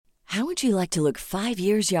How would you like to look 5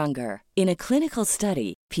 years younger? In a clinical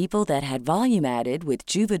study, people that had volume added with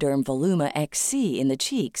Juvederm Voluma XC in the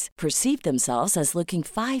cheeks perceived themselves as looking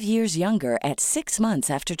 5 years younger at 6 months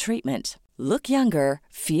after treatment. Look younger,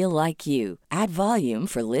 feel like you. Add volume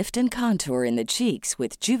for lift and contour in the cheeks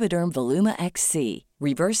with Juvederm Voluma XC.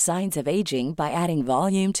 Reverse signs of aging by adding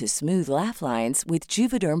volume to smooth laugh lines with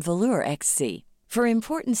Juvederm Volure XC. For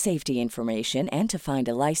important safety information and to find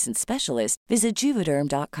a licensed specialist, visit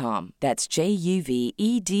Juvederm.com. That's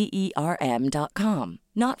JUVEDERM.com.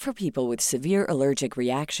 Not for people with severe allergic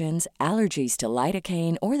reactions, allergies to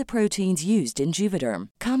lidocaine, or the proteins used in Juvederm.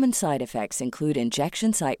 Common side effects include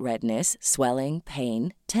injection site redness, swelling,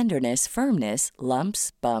 pain, tenderness, firmness,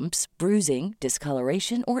 lumps, bumps, bruising,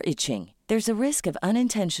 discoloration, or itching. There's a risk of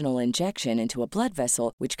unintentional injection into a blood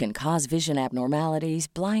vessel, which can cause vision abnormalities,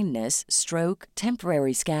 blindness, stroke,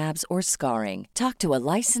 temporary scabs, or scarring. Talk to a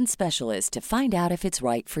licensed specialist to find out if it's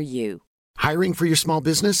right for you. Hiring for your small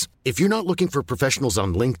business? If you're not looking for professionals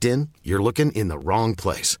on LinkedIn, you're looking in the wrong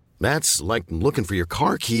place. That's like looking for your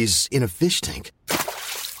car keys in a fish tank.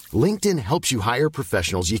 LinkedIn helps you hire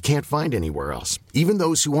professionals you can't find anywhere else, even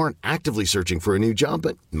those who aren't actively searching for a new job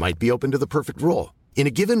but might be open to the perfect role. In a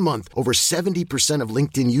given month, over 70% of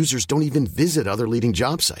LinkedIn users don't even visit other leading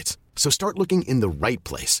job sites. So start looking in the right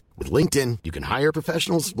place. With LinkedIn, you can hire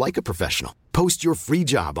professionals like a professional. Post your free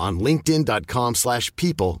job on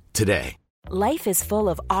linkedin.com/people today. Life is full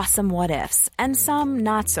of awesome what-ifs, and some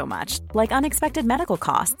not so much, like unexpected medical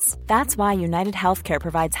costs. That's why United Healthcare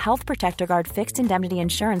provides Health Protector Guard fixed indemnity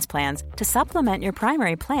insurance plans to supplement your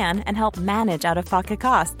primary plan and help manage out-of-pocket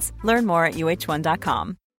costs. Learn more at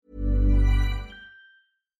UH1.com.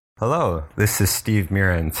 Hello, this is Steve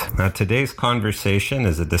Mearns. Now, today's conversation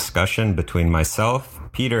is a discussion between myself,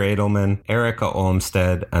 Peter Edelman, Erica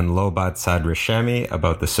Olmsted, and Lobat Sadrashemi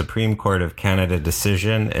about the Supreme Court of Canada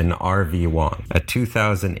decision in R.V. Wong, a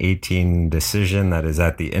 2018 decision that is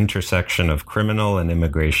at the intersection of criminal and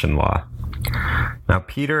immigration law. Now,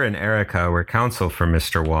 Peter and Erica were counsel for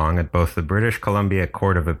Mr. Wong at both the British Columbia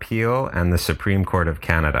Court of Appeal and the Supreme Court of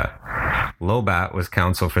Canada. Lobat was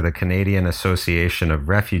counsel for the Canadian Association of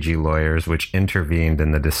Refugee Lawyers, which intervened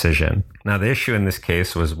in the decision. Now, the issue in this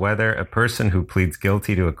case was whether a person who pleads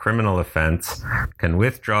guilty to a criminal offense can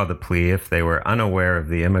withdraw the plea if they were unaware of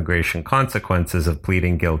the immigration consequences of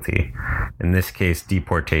pleading guilty, in this case,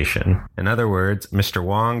 deportation. In other words, Mr.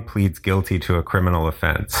 Wong pleads guilty to a criminal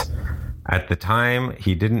offense. At the time,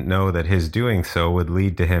 he didn't know that his doing so would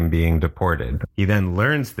lead to him being deported. He then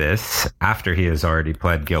learns this after he has already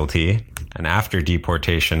pled guilty and after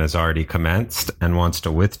deportation has already commenced and wants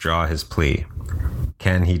to withdraw his plea.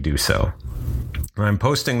 Can he do so? I'm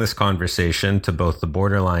posting this conversation to both the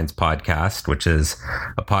Borderlines podcast, which is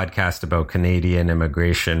a podcast about Canadian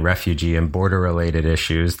immigration, refugee, and border-related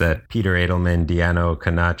issues that Peter Edelman, Diano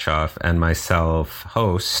Kanachov, and myself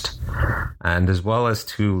host, and as well as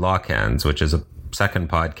to Lockhands, which is a second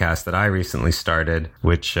podcast that I recently started,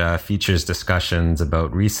 which features discussions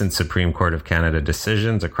about recent Supreme Court of Canada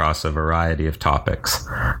decisions across a variety of topics.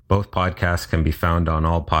 Both podcasts can be found on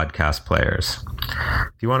all podcast players.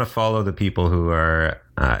 If you want to follow the people who are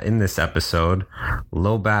in this episode,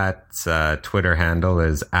 Lobat's Twitter handle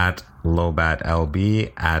is at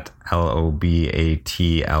LobatLB, at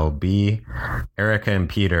LOBATLB. Erica and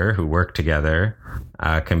Peter, who work together,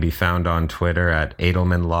 can be found on Twitter at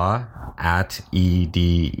Edelman Law, at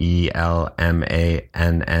EDELMANNLAW.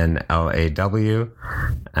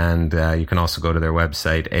 And you can also go to their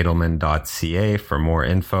website, edelman.ca, for more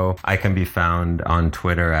info. I can be found on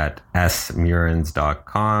Twitter at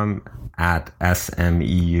smurens.com, at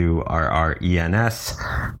SMEURRENS,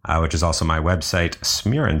 which is also my website,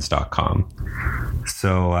 smurens.com.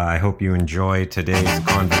 So I hope you enjoy today's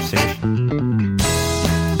conversation.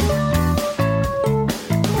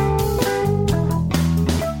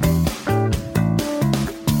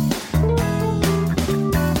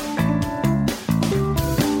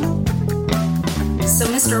 So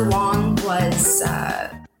Mr. Wong was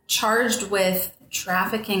charged with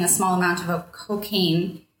trafficking a small amount of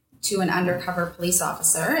cocaine to an undercover police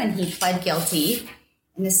officer, and he pled guilty.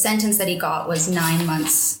 And the sentence that he got was 9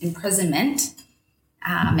 months imprisonment.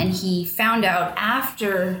 And he found out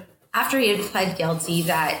after he had pled guilty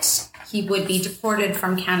that he would be deported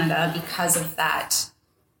from Canada because of that,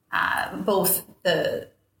 both the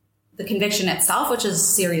conviction itself, which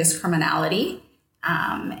is serious criminality,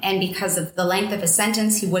 and because of the length of his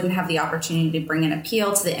sentence, he wouldn't have the opportunity to bring an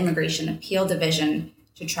appeal to the Immigration Appeal Division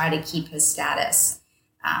to try to keep his status.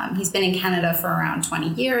 He's been in Canada for around 20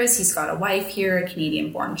 years. He's got a wife here, a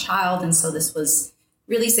Canadian-born child, and so this was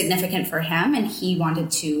really significant for him, and he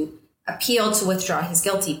wanted to appeal to withdraw his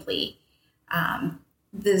guilty plea.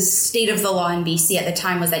 The state of the law in BC at the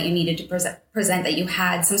time was that you needed to present that you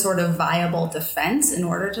had some sort of viable defense in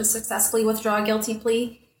order to successfully withdraw a guilty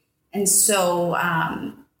plea. And so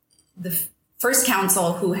the first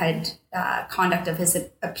counsel who had conduct of his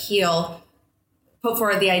appeal put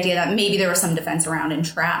forward the idea that maybe there was some defense around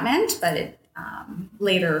entrapment, but it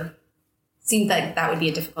later seemed like that would be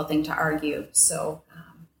a difficult thing to argue. So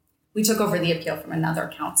we took over the appeal from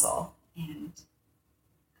another counsel.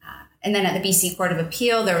 And then at the BC Court of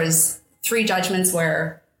Appeal, there was 3 judgments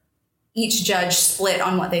where each judge split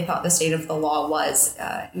on what they thought the state of the law was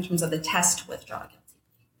in terms of the test to withdraw a guilty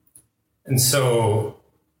plea. And so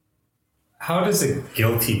how does a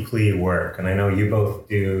guilty plea work? And I know you both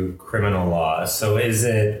do criminal law. So is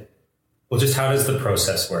it, well, just how does the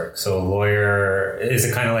process work? So a lawyer, is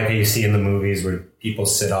it kind of like how you see in the movies where people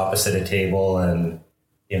sit opposite a table and,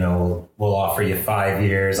 you know, we'll offer you 5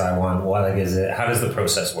 years. What is it? How does the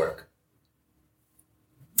process work?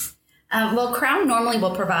 Well, Crown normally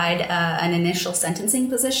will provide an initial sentencing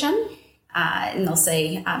position, and they'll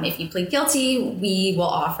say, if you plead guilty, we will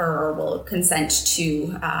offer or will consent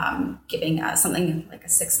to giving something like a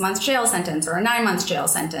 6-month jail sentence or a 9-month jail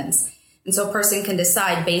sentence. And so a person can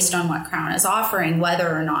decide based on what Crown is offering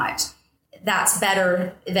whether or not that's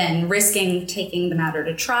better than risking taking the matter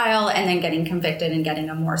to trial and then getting convicted and getting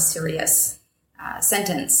a more serious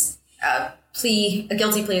sentence. A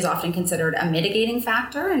guilty plea is often considered a mitigating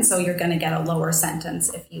factor, and so you're going to get a lower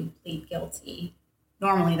sentence if you plead guilty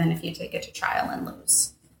normally than if you take it to trial and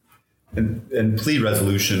lose. And plea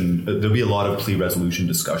resolution, there'll be a lot of plea resolution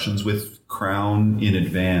discussions with Crown in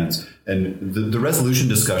advance. And the resolution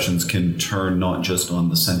discussions can turn not just on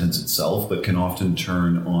the sentence itself, but can often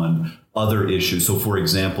turn on other issues. So, for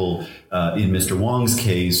example, in Mr. Wong's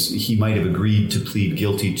case, he might have agreed to plead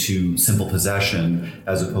guilty to simple possession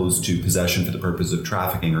as opposed to possession for the purpose of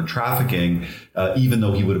trafficking or trafficking. Even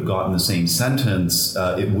though he would have gotten the same sentence,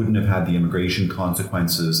 it wouldn't have had the immigration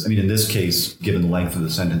consequences. I mean, in this case, given the length of the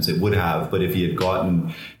sentence, it would have. But if he had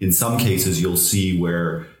gotten, in some cases, you'll see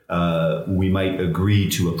where we might agree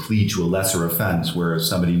to a plea to a lesser offense, where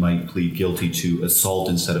somebody might plead guilty to assault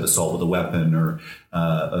instead of assault with a weapon, or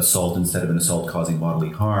assault instead of an assault causing bodily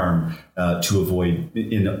harm, to avoid,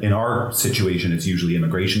 in our situation, it's usually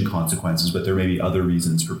immigration consequences, but there may be other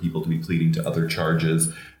reasons for people to be pleading to other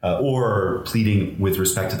charges, or pleading with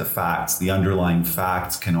respect to the facts. The underlying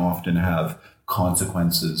facts can often have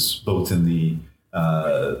consequences, both in the,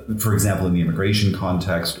 for example, in the immigration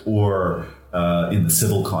context, or in the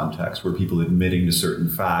civil context, where people admitting to certain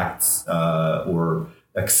facts or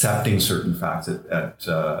accepting certain facts in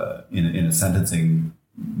a sentencing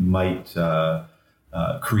might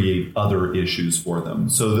create other issues for them.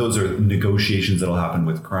 So those are negotiations that'll happen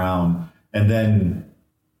with Crown. And then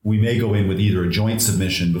we may go in with either a joint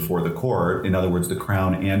submission before the court. In other words, the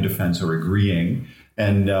Crown and defense are agreeing.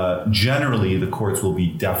 And generally, the courts will be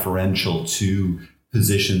deferential to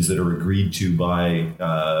positions that are agreed to by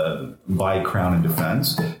Crown and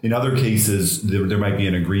defense. In other cases, there might be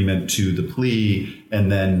an agreement to the plea, and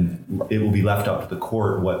then it will be left up to the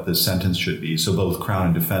court what the sentence should be. So both Crown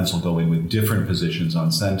and defense will go in with different positions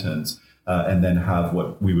on sentence, and then have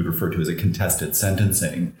what we would refer to as a contested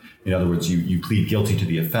sentencing. In other words, you plead guilty to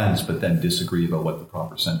the offense, but then disagree about what the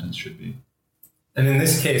proper sentence should be. And in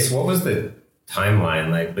this case, what was the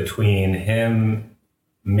timeline like between him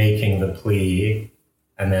making the plea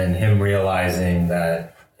and then him realizing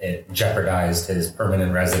that it jeopardized his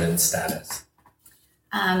permanent residence status?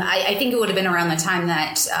 I think it would have been around the time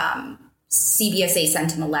that CBSA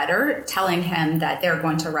sent him a letter telling him that they're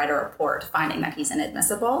going to write a report finding that he's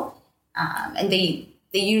inadmissible. And they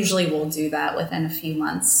usually will do that within a few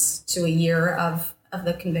months to a year of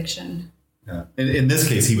the conviction. Yeah. In this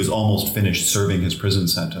case, he was almost finished serving his prison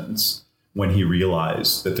sentence when he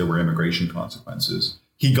realized that there were immigration consequences.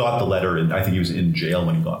 He got the letter, and I think he was in jail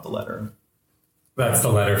when he got the letter. That's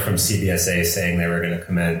the letter from CBSA saying they were going to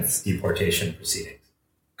commence deportation proceedings.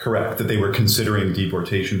 Correct, that they were considering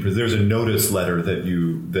deportation. There's a notice letter that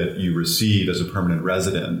you receive as a permanent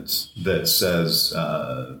resident that says,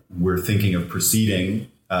 we're thinking of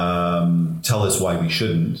proceeding. Tell us why we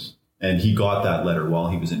shouldn't. And he got that letter while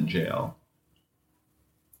he was in jail.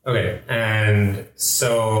 Okay, and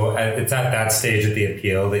so it's at that stage of the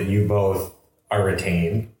appeal that you both are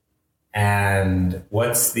retained. And there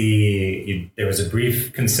was a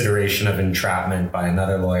brief consideration of entrapment by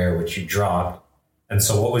another lawyer, which you dropped. And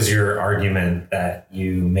so what was your argument that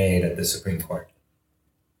you made at the Supreme Court?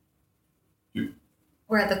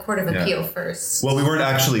 Or at the Court of Appeal first? Well, we weren't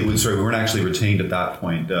actually retained at that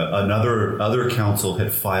point. Other counsel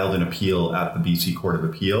had filed an appeal at the BC Court of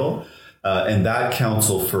Appeal, and that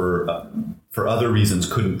counsel, for other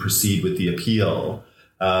reasons, couldn't proceed with the appeal.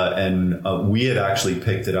 And we had actually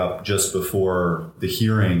picked it up just before the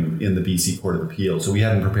hearing in the BC Court of Appeal. So we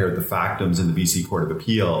hadn't prepared the factums in the BC Court of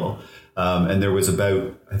Appeal. And there was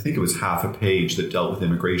about, I think it was half a page that dealt with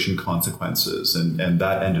immigration consequences. And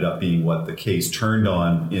that ended up being what the case turned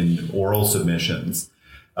on in oral submissions.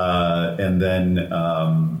 And then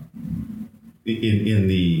in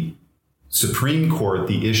the Supreme Court,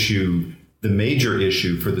 the major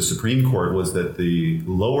issue for the Supreme Court was that the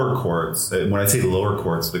lower courts, when I say the lower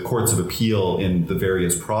courts, the courts of appeal in the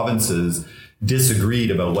various provinces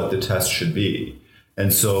disagreed about what the test should be.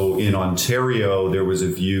 And so in Ontario, there was a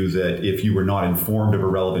view that if you were not informed of a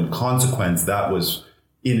relevant consequence, that was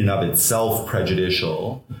in and of itself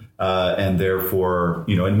prejudicial. And therefore,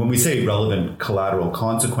 and when we say relevant collateral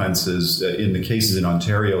consequences, in the cases in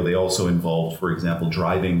Ontario, they also involved, for example,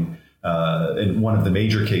 driving. And one of the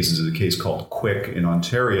major cases is a case called Quick in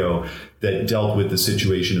Ontario that dealt with the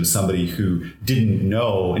situation of somebody who didn't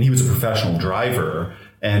know, and he was a professional driver,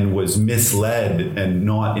 and was misled and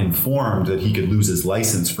not informed that he could lose his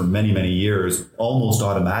license for many, many years almost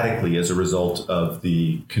automatically as a result of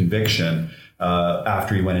the conviction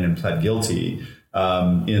after he went in and pled guilty.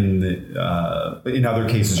 In other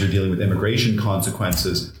cases, you're dealing with immigration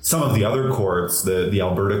consequences. Some of the other courts, the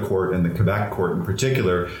Alberta court and the Quebec court in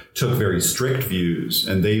particular, took very strict views.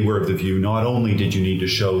 And they were of the view, not only did you need to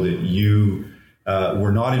show that you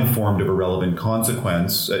were not informed of a relevant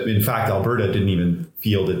consequence. In fact, Alberta didn't even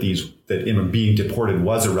feel that being deported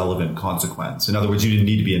was a relevant consequence. In other words, you didn't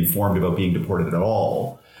need to be informed about being deported at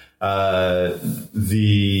all. And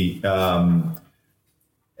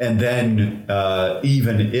then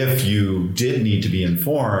even if you did need to be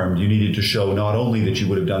informed, you needed to show not only that you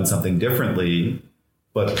would have done something differently,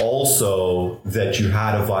 but also that you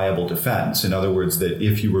had a viable defense. In other words, that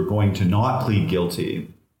if you were going to not plead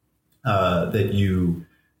guilty, that you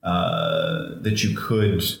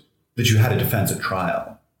had a defense at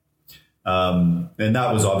trial. And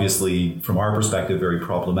that was obviously, from our perspective, very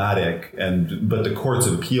problematic. But the courts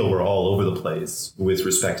of appeal were all over the place with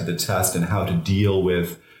respect to the test and how to deal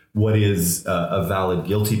with what is a valid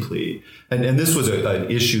guilty plea. And this was an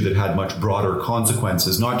issue that had much broader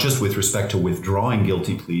consequences, not just with respect to withdrawing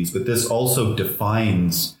guilty pleas, but this also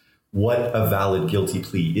defines what a valid guilty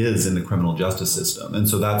plea is in the criminal justice system. And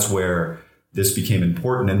so that's where this became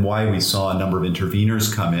important and why we saw a number of interveners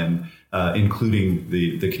come in, including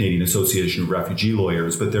the Canadian Association of Refugee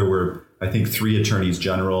Lawyers. But there were, I think, 3 attorneys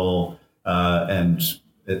general and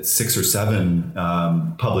 6 or 7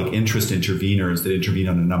 public interest interveners that intervene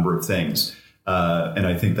on a number of things. And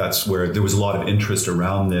I think that's where there was a lot of interest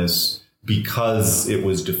around this because it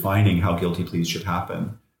was defining how guilty pleas should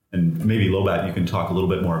happen. And maybe, Lobat, you can talk a little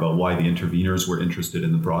bit more about why the interveners were interested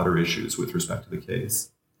in the broader issues with respect to the case.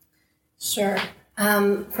 Sure.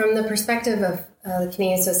 From the perspective of the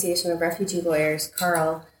Canadian Association of Refugee Lawyers,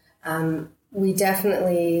 Carl, we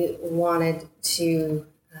definitely wanted to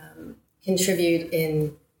contribute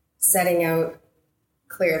in setting out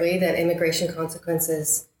clearly that immigration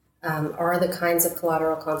consequences are the kinds of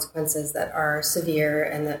collateral consequences that are severe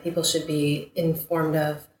and that people should be informed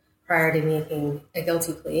of prior to making a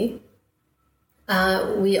guilty plea.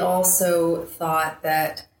 We also thought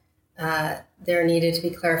that there needed to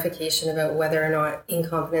be clarification about whether or not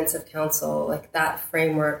incompetence of counsel, like that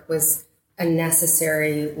framework, was a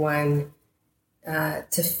necessary one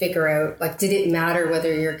to figure out, like, did it matter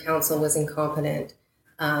whether your counsel was incompetent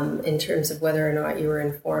in terms of whether or not you were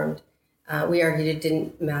informed? We argued it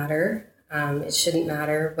didn't matter. It shouldn't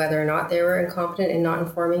matter whether or not they were incompetent in not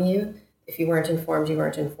informing you. If you weren't informed, you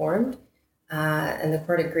weren't informed. And the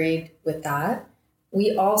court agreed with that.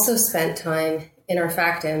 We also spent time in our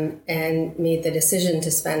factum and made the decision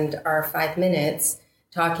to spend our 5 minutes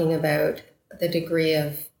talking about the degree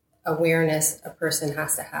of awareness a person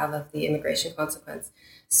has to have of the immigration consequence.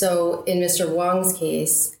 So in Mr. Wong's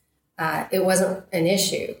case, it wasn't an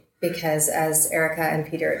issue because, as Erica and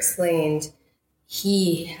Peter explained,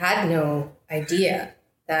 he had no idea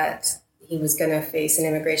that he was going to face an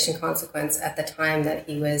immigration consequence at the time that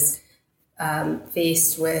he was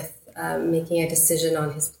faced with making a decision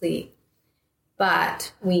on his plea.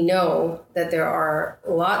 But we know that there are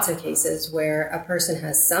lots of cases where a person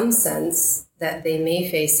has some sense that they may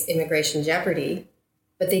face immigration jeopardy,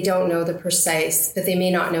 but they may not know the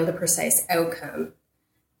precise outcome.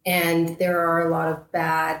 And there are a lot of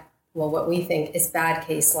what we think is bad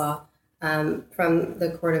case law from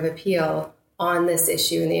the Court of Appeal on this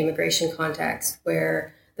issue in the immigration context,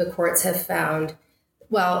 where the courts have found,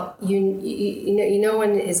 well, no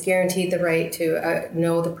one is guaranteed the right to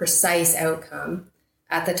know the precise outcome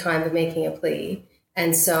at the time of making a plea.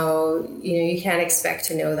 And so, you can't expect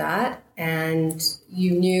to know that. And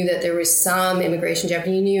you knew that there was some immigration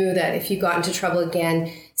jeopardy. You knew that if you got into trouble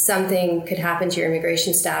again, something could happen to your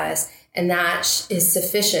immigration status. And that is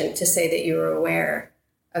sufficient to say that you were aware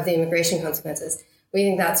of the immigration consequences. We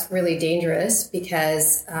think that's really dangerous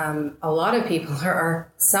because a lot of people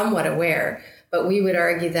are somewhat aware. But we would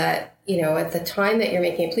argue that, at the time that you're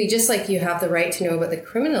making a plea, just like you have the right to know about the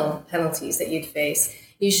criminal penalties that you'd face,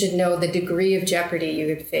 you should know the degree of jeopardy you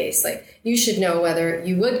would face. Like, you should know whether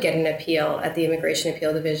you would get an appeal at the Immigration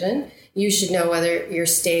Appeal Division. You should know whether your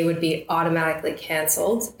stay would be automatically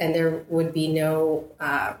canceled and there would be no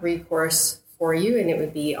recourse for you, and it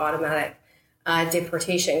would be automatic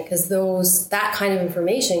deportation, because that kind of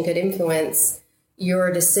information could influence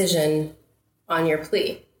your decision on your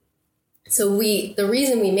plea. So the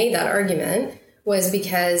reason we made that argument was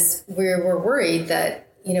because we were worried that,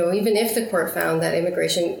 even if the court found that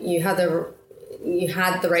immigration, you had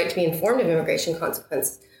the right to be informed of immigration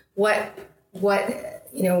consequences, what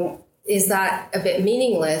is that a bit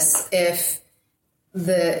meaningless if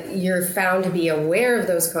you're found to be aware of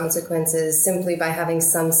those consequences simply by having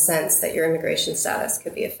some sense that your immigration status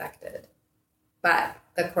could be affected? But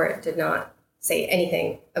the court did not say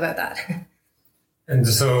anything about that. And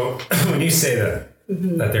so when you say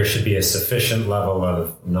that there should be a sufficient level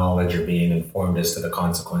of knowledge or being informed as to the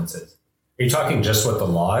consequences, are you talking just what the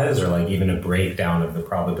law is, or like even a breakdown of the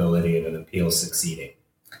probability of an appeal succeeding?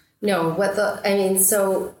 No,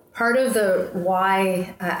 so part of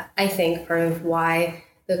why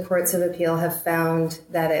the courts of appeal have found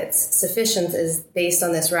that it's sufficient is based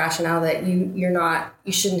on this rationale that you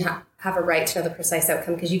shouldn't have a right to know the precise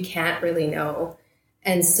outcome because you can't really know.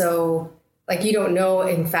 And so, you don't know,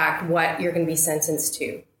 in fact, what you're going to be sentenced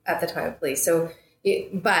to at the time of plea.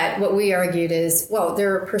 But what we argued is, well,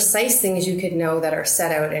 there are precise things you could know that are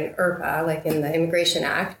set out in IRPA, like in the Immigration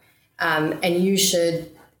Act, and you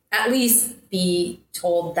should at least be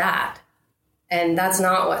told that. And that's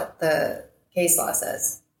not what the case law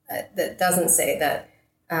says. That doesn't say that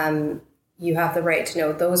you have the right to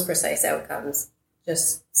know those precise outcomes,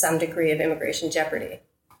 just some degree of immigration jeopardy.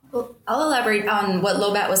 Well, I'll elaborate on what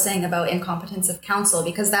Lobat was saying about incompetence of counsel,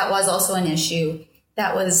 because that was also an issue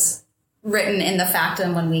that was written in the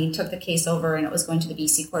factum when we took the case over and it was going to the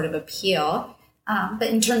BC Court of Appeal. But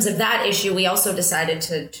in terms of that issue, we also decided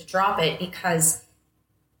to drop it because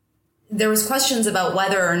there was questions about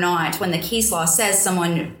whether or not, when the case law says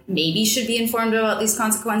someone maybe should be informed about these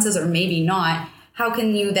consequences or maybe not, how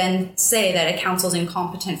can you then say that a counsel's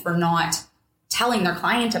incompetent for not telling their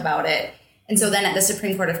client about it? And so then at the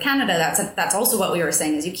Supreme Court of Canada, that's also what we were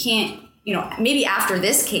saying, is you can't, maybe after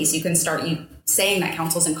this case, you can start saying that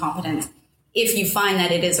counsel's incompetent if you find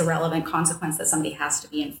that it is a relevant consequence that somebody has to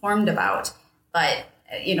be informed about. But,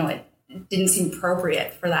 it didn't seem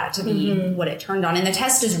appropriate for that to be what it turned on. And the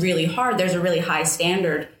test is really hard. There's a really high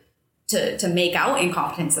standard to make out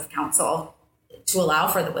incompetence of counsel to allow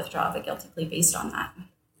for the withdrawal of a guilty plea based on that.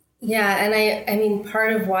 Yeah, and I mean,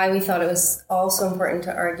 part of why we thought it was also important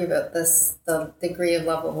to argue about the degree of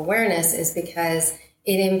level of awareness, is because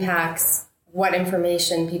it impacts what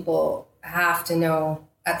information people have to know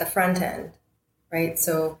at the front end, right?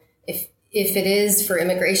 So if it is for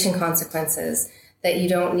immigration consequences that you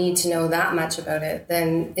don't need to know that much about it,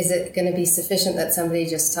 then is it going to be sufficient that somebody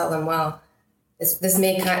just tell them, well,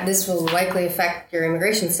 this will likely affect your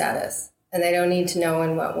immigration status, and they don't need to know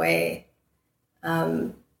in what way?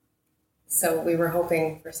 So we were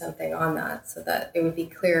hoping for something on that so that it would be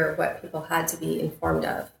clear what people had to be informed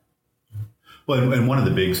of. Well, and one of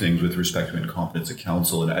the big things with respect to incompetence of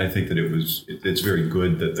counsel, and I think that it's very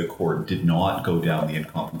good that the court did not go down the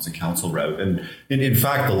incompetence of counsel route. And in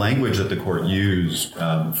fact, the language that the court used,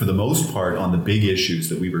 for the most part, on the big issues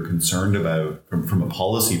that we were concerned about from a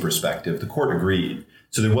policy perspective, the court agreed.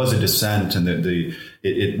 So there was a dissent, and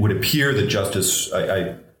it would appear that Justice,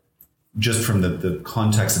 just from the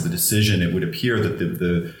context of the decision, it would appear that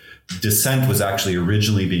the dissent was actually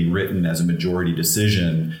originally being written as a majority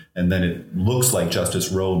decision. And then it looks like Justice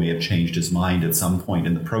Rowe may have changed his mind at some point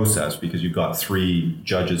in the process, because you've got three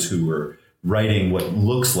judges who were writing what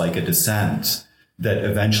looks like a dissent that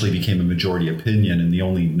eventually became a majority opinion. And the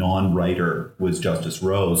only non-writer was Justice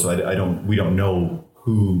Rowe. So we don't know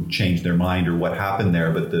who changed their mind or what happened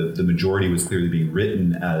there, but the majority was clearly being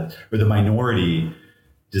written or the minority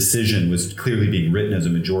decision was clearly being written as a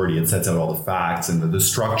majority. It sets out all the facts, and the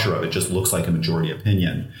structure of it just looks like a majority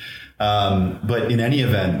opinion. But in any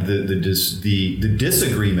event, the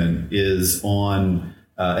disagreement is on,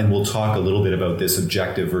 and we'll talk a little bit about this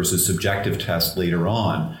objective versus subjective test later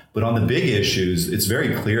on. But on the big issues, it's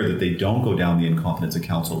very clear that they don't go down the incompetence of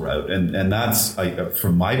counsel route. And that's,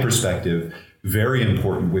 from my perspective, very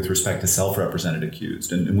important with respect to self-represented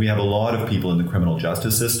accused. And we have a lot of people in the criminal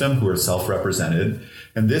justice system who are self-represented.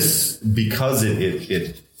 And this, because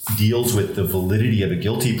it deals with the validity of a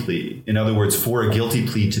guilty plea. In other words, for a guilty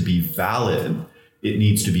plea to be valid, it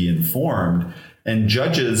needs to be informed. And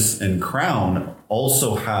judges and Crown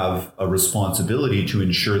also have a responsibility to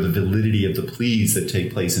ensure the validity of the pleas that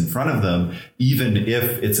take place in front of them, even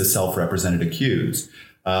if it's a self-represented accused.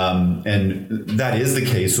 And that is the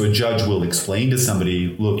case. So a judge will explain to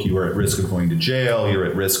somebody, look, you are at risk of going to jail. You're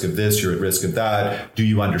at risk of this. You're at risk of that. Do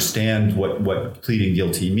you understand what pleading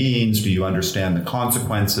guilty means? Do you understand the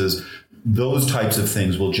consequences? Those types of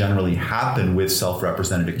things will generally happen with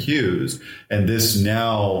self-represented accused. And this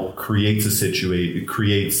now creates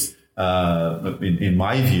in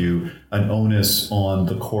my view, an onus on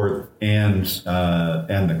the court and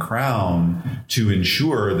the Crown to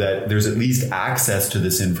ensure that there's at least access to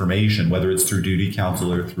this information, whether it's through duty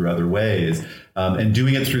counsel or through other ways. And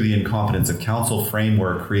doing it through the incompetence of counsel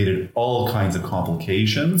framework created all kinds of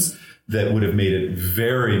complications that would have made it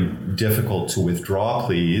very difficult to withdraw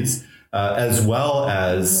pleas, as well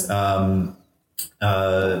as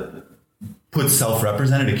put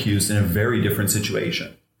self-represented accused in a very different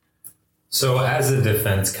situation. So as a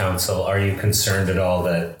defense counsel, are you concerned at all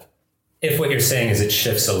that if what you're saying is it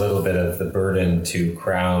shifts a little bit of the burden to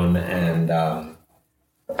Crown and, the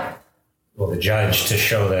judge to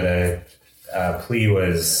show that a plea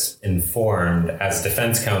was informed, as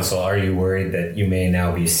defense counsel, are you worried that you may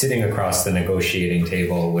now be sitting across the negotiating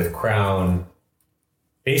table with Crown,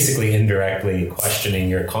 basically indirectly questioning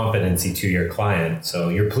your competency to your client? So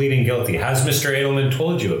you're pleading guilty. Has Mr. Edelman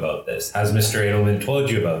told you about this? Has Mr. Edelman told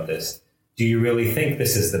you about this? Do you really think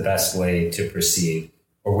this is the best way to proceed?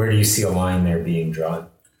 Or where do you see a line there being drawn?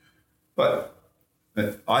 But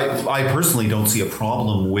I personally don't see a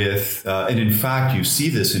problem with, and in fact, you see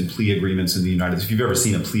this in plea agreements in the United States. If you've ever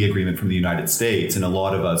seen a plea agreement from the United States, and a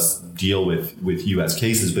lot of us deal with U.S.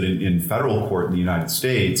 cases, but in federal court in the United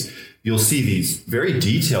States, you'll see these very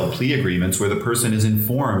detailed plea agreements where the person is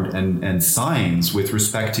informed and signs with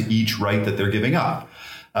respect to each right that they're giving up.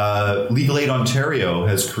 Legal Aid Ontario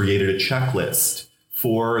has created a checklist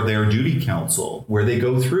for their duty counsel where they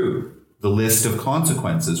go through the list of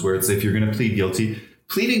consequences, where it's if you're going to plead guilty,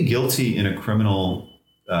 pleading guilty in a criminal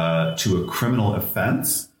to a criminal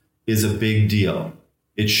offense is a big deal.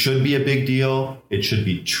 It should be a big deal. It should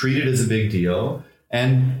be treated as a big deal.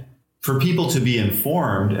 And for people to be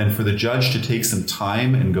informed and for the judge to take some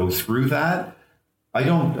time and go through that,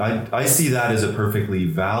 I see that as a perfectly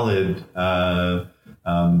valid and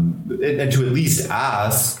to at least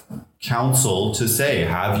ask counsel to say,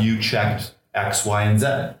 have you checked X, Y, and Z?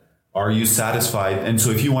 Are you satisfied? And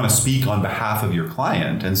so if you want to speak on behalf of your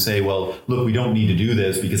client and say, well, look, we don't need to do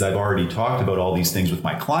this because I've already talked about all these things with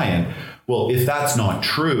my client. Well, if that's not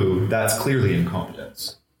true, that's clearly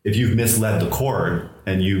incompetence. If you've misled the court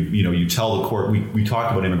and you tell the court, we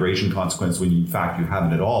talked about immigration consequence when in fact you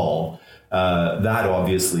haven't at all, that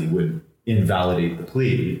obviously would invalidate the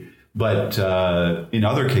plea. But in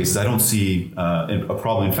other cases, I don't see a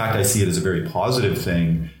problem. In fact, I see it as a very positive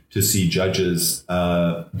thing to see judges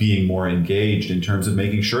being more engaged in terms of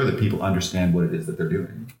making sure that people understand what it is that they're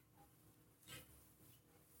doing.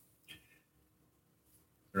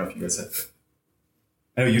 I don't know if you guys have...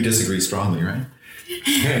 I know you disagree strongly, right?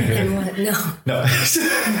 And what? No.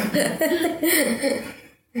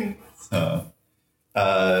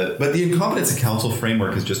 But the incompetence of counsel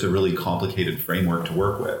framework is just a really complicated framework to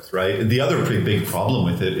work with, right? The other pretty big problem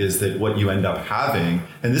with it is that what you end up having,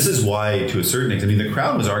 and this is why, to a certain extent, the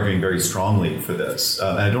Crown was arguing very strongly for this.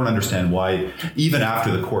 And I don't understand why, even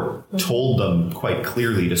after the court told them quite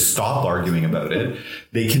clearly to stop arguing about it,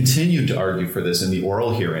 they continued to argue for this in the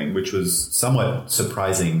oral hearing, which was somewhat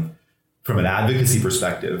surprising from an advocacy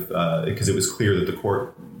perspective, because it was clear that the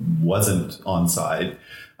court wasn't on side.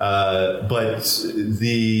 But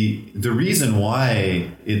the reason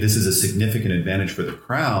why this is a significant advantage for the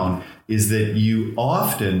Crown is that you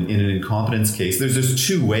often, in an incompetence case, there's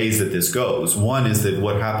two ways that this goes. One is that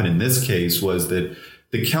what happened in this case was that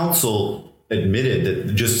the counsel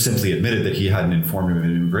just simply admitted that he hadn't informed him of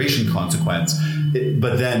an immigration consequence,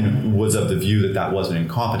 but then was of the view that that wasn't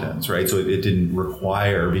incompetence, right? So it didn't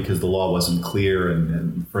require, because the law wasn't clear,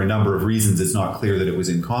 and for a number of reasons, it's not clear that it was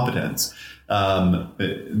incompetence.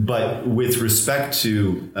 But with respect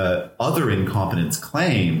to other incompetence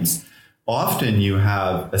claims, often you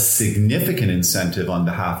have a significant incentive on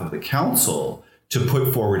behalf of the counsel to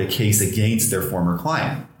put forward a case against their former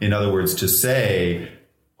client. In other words, to say,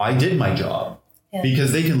 I did my job. Yeah.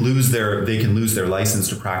 Because they can lose their license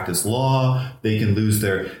to practice law. They can lose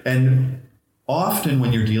and often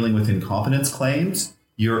when you're dealing with incompetence claims,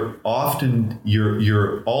 you're also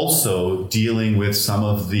dealing with some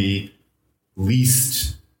of the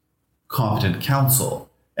least competent counsel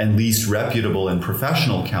and least reputable and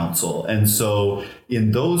professional counsel. And so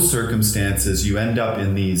in those circumstances, you end up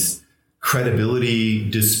in these credibility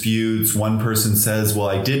disputes. One person says, well,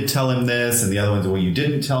 I did tell him this, and the other one's, well, you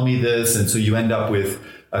didn't tell me this. And so you end up with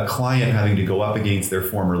a client having to go up against their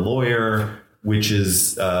former lawyer, which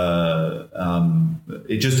is it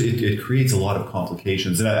creates a lot of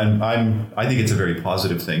complications. And I think it's a very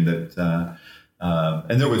positive thing that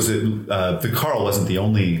and there was the Carl wasn't the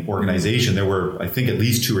only organization. There were, I think, at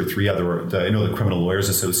least 2 or 3 other. I know the Criminal Lawyers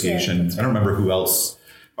Association. Yeah. I don't remember who else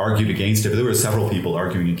argued against it, but there were several people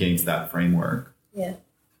arguing against that framework. Yeah.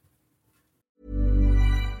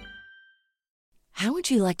 How would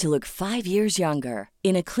you like to look 5 years younger?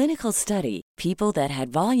 In a clinical study, people that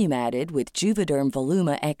had volume added with Juvederm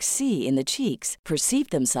Voluma XC in the cheeks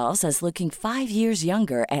perceived themselves as looking 5 years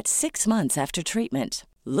younger at 6 months after treatment.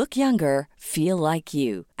 Look younger, feel like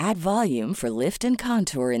you. Add volume for lift and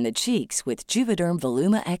contour in the cheeks with Juvederm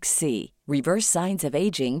Voluma XC. Reverse signs of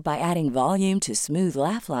aging by adding volume to smooth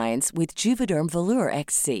laugh lines with Juvederm Volure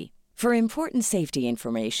XC. For important safety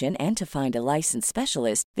information and to find a licensed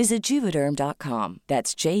specialist, visit Juvederm.com.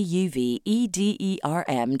 That's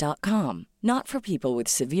JUVEDERM.com. Not for people with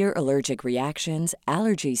severe allergic reactions,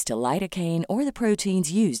 allergies to lidocaine, or the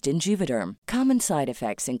proteins used in Juvederm. Common side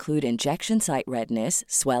effects include injection site redness,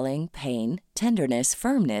 swelling, pain, tenderness,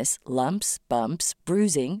 firmness, lumps, bumps,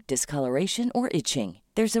 bruising, discoloration, or itching.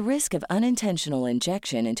 There's a risk of unintentional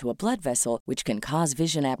injection into a blood vessel, which can cause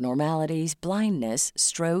vision abnormalities, blindness,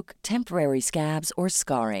 stroke, temporary scabs, or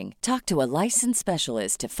scarring. Talk to a licensed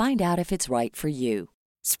specialist to find out if it's right for you.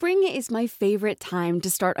 Spring is my favorite time to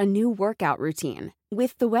start a new workout routine.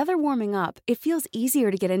 With the weather warming up, it feels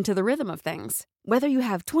easier to get into the rhythm of things. Whether you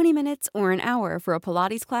have 20 minutes or an hour for a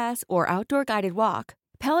Pilates class or outdoor guided walk,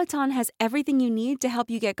 Peloton has everything you need to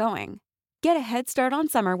help you get going. Get a head start on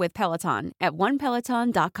summer with Peloton at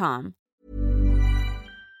onepeloton.com.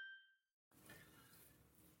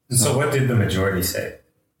 So what did the majority say?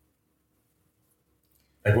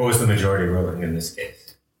 Like, what was the majority ruling in this case?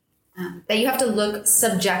 That you have to look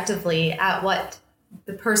subjectively at what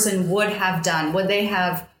the person would have done. Would they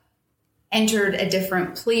have entered a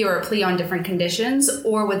different plea or a plea on different conditions,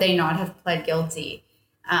 or would they not have pled guilty?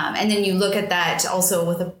 And then you look at that also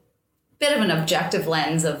with a bit of an objective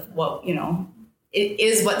lens of what,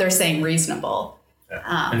 is what they're saying reasonable.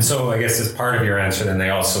 Yeah. And so I guess as part of your answer, then they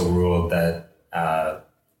also ruled that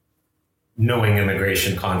knowing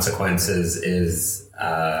immigration consequences is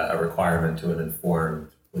a requirement to an informed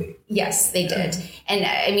plea. Yes, they did. And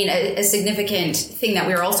I mean, a significant thing that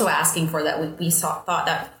we were also asking for that we thought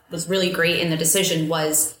that was really great in the decision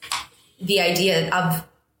was the idea of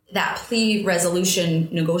that plea resolution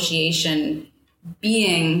negotiation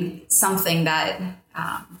being something that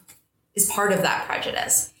is part of that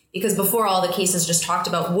prejudice. Because before, all the cases just talked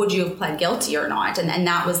about, would you have pled guilty or not? And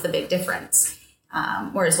that was the big difference.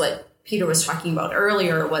 Whereas what Peter was talking about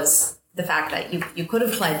earlier was the fact that you could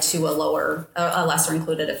have pled to a lesser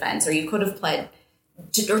included offense, or you could have pled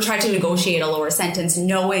or tried to negotiate a lower sentence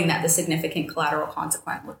knowing that the significant collateral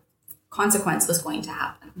consequence was going to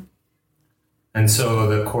happen. And so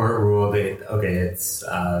the court ruled that, it's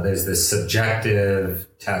there's this subjective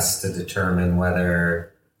test to determine whether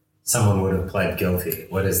someone would have pled guilty.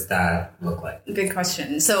 What does that look like? Good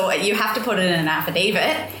question. So you have to put it in an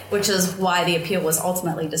affidavit, which is why the appeal was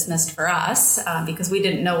ultimately dismissed for us, because we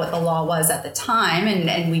didn't know what the law was at the time,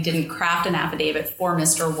 and we didn't craft an affidavit for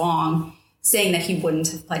Mr. Wong saying that he wouldn't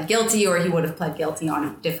have pled guilty or he would have pled guilty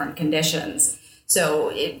on different conditions.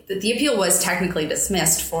 So the appeal was technically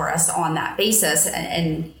dismissed for us on that basis.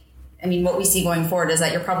 And I mean, what we see going forward is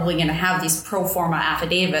that you're probably going to have these pro forma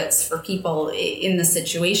affidavits for people in the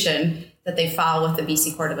situation that they file with the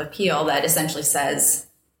BC Court of Appeal that essentially says,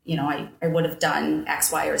 I would have done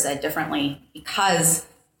X, Y, or Z differently because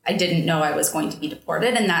I didn't know I was going to be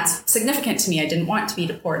deported. And that's significant to me. I didn't want to be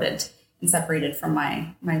deported and separated from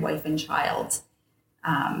my wife and child.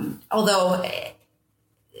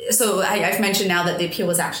 So I've mentioned now that the appeal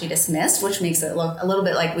was actually dismissed, which makes it look a little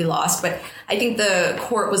bit like we lost. But I think the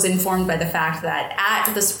court was informed by the fact that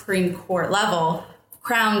at the Supreme Court level,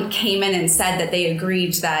 Crown came in and said that they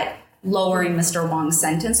agreed that lowering Mr. Wong's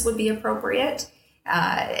sentence would be appropriate.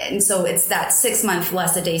 And so it's that 6 month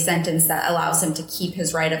less a day sentence that allows him to keep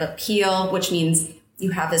his right of appeal, which means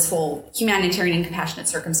you have this whole humanitarian and compassionate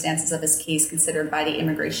circumstances of his case considered by the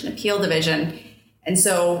Immigration Appeal Division. And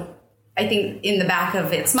so I think in the back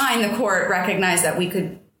of its mind, the court recognized that we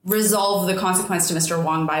could resolve the consequence to Mr.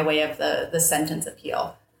 Wong by way of the sentence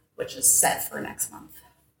appeal, which is set for next month.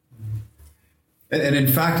 And in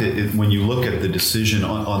fact, when you look at the decision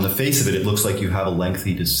on the face of it, it looks like you have a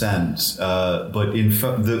lengthy dissent. But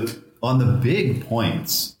on the big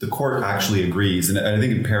points, the court actually agrees. And I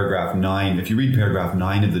think in paragraph 9, if you read paragraph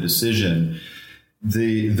 9 of the decision,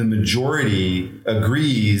 the majority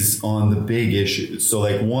agrees on the big issues. So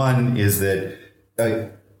like one is that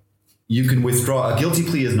you can withdraw. A guilty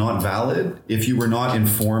plea is not valid if you were not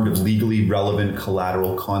informed of legally relevant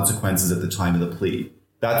collateral consequences at the time of the plea.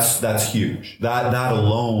 That's huge. That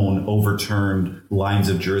alone overturned lines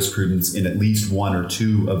of jurisprudence in at least one or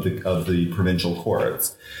two of the provincial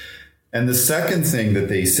courts. And the second thing that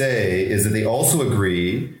they say is that they also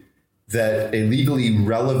agree that a legally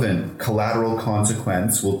relevant collateral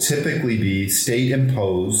consequence will typically be state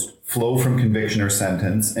imposed, flow from conviction or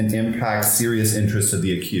sentence, and impact serious interests of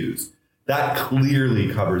the accused. That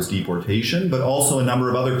clearly covers deportation, but also a number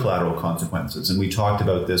of other collateral consequences. And we talked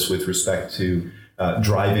about this with respect to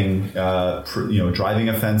driving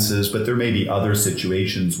offenses, but there may be other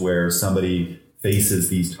situations where somebody faces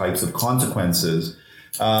these types of consequences.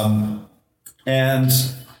 And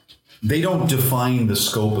they don't define the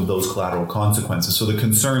scope of those collateral consequences. So the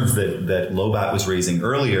concerns that Lobat was raising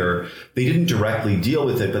earlier, they didn't directly deal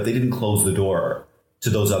with it, but they didn't close the door to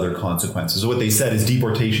those other consequences. So what they said is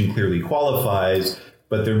deportation clearly qualifies,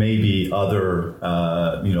 but there may be other,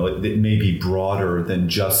 it may be broader than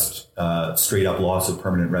just straight up loss of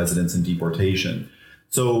permanent residence and deportation.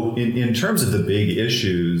 So in terms of the big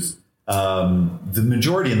issues, the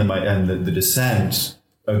majority and the dissent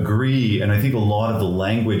agree, and I think a lot of the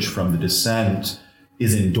language from the dissent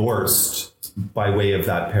is endorsed by way of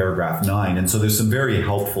that paragraph 9. And so there's some very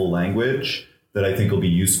helpful language that I think will be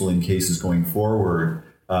useful in cases going forward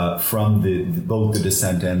from both the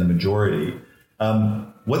dissent and the majority.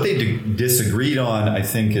 What they disagreed on, I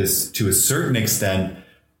think, is to a certain extent,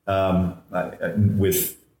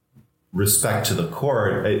 with respect to the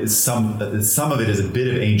court, some of it is a bit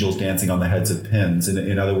of angels dancing on the heads of pins.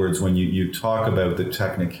 In other words, when you talk about the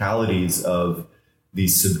technicalities of the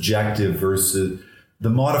subjective versus the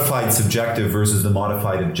modified subjective versus the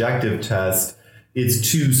modified objective test,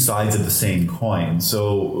 it's two sides of the same coin.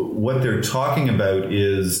 So what they're talking about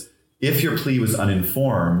is, if your plea was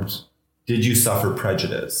uninformed, did you suffer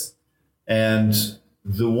prejudice? And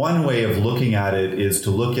the one way of looking at it is to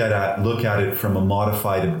look at it from a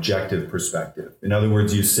modified objective perspective. In other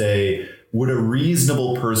words, you say, would a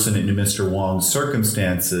reasonable person in Mr. Wong's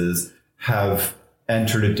circumstances have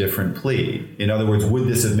entered a different plea? In other words, would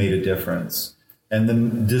this have made a difference? And the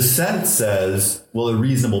dissent says, well, a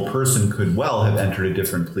reasonable person could well have entered a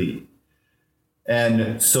different plea.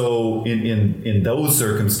 And so in those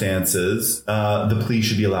circumstances, the plea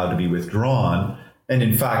should be allowed to be withdrawn. And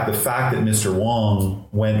in fact, the fact that Mr. Wong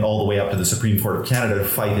went all the way up to the Supreme Court of Canada to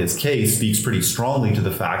fight his case speaks pretty strongly to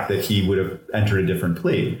the fact that he would have entered a different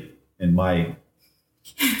plea. In my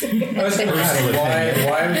I was going to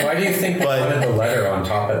ask, why do you think they wanted the letter on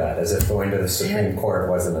top of that, as if going to the Supreme Court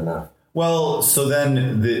wasn't enough? Well, so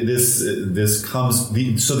then this comes.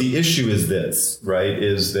 So the issue is this, right?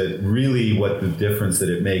 Is that really what the difference that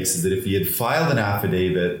it makes is that if he had filed an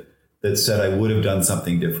affidavit that said I would have done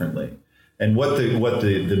something differently, and what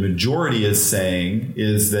the majority is saying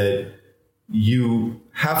is that you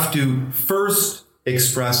have to first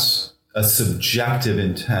express a subjective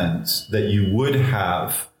intent that you would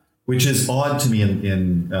have, which is odd to me.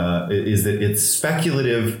 Is that it's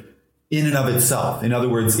speculative in and of itself. In other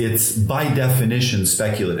words, it's by definition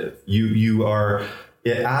speculative. You are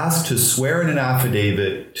asked to swear in an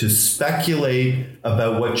affidavit to speculate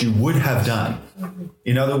about what you would have done.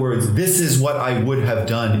 In other words, this is what I would have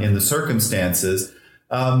done in the circumstances.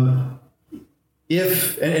 And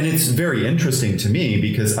it's very interesting to me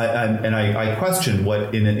because I question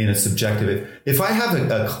what in a subjective. If I have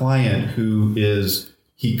a client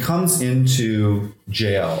he comes into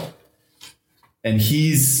jail and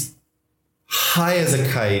he's high as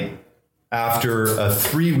a kite after a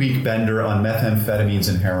 3-week bender on methamphetamines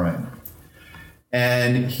and heroin.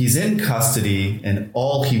 And he's in custody and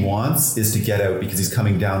all he wants is to get out because he's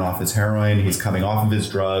coming down off his heroin. He's coming off of his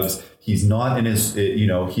drugs. He's not in his,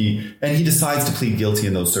 he decides to plead guilty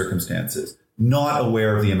in those circumstances, not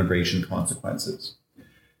aware of the immigration consequences.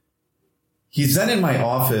 He's then in my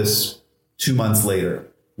office 2 months later.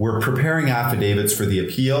 We're preparing affidavits for the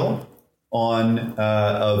appeal.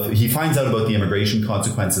 he finds out about the immigration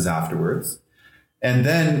consequences afterwards. And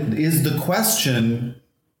then is the question,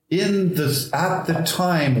 at the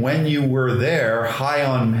time when you were there, high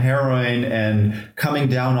on heroin and coming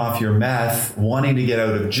down off your meth, wanting to get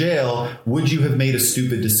out of jail, would you have made a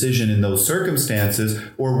stupid decision in those circumstances?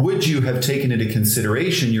 Or would you have taken into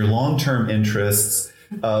consideration your long-term interests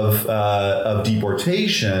of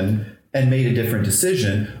deportation and made a different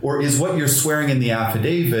decision? Or is what you're swearing in the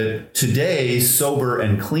affidavit today, sober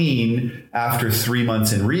and clean after 3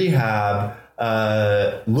 months in rehab,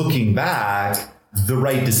 looking back, the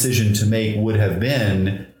right decision to make would have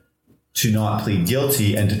been to not plead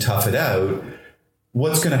guilty and to tough it out?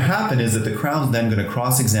 What's going to happen is that the Crown's then going to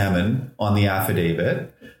cross-examine on the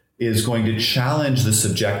affidavit, is going to challenge the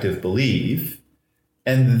subjective belief,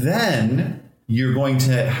 and then you're going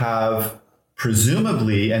to have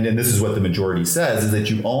presumably, and this is what the majority says, is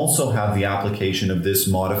that you also have the application of this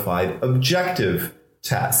modified objective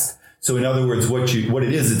test. So in other words, what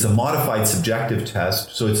it is, it's a modified subjective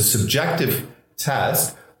test. So it's a subjective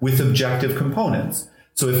test with objective components.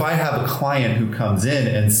 So if I have a client who comes in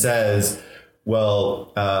and says,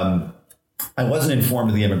 well, I wasn't informed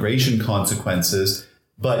of the immigration consequences,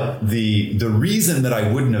 but the reason that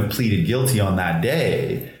I wouldn't have pleaded guilty on that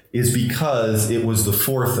day is because it was the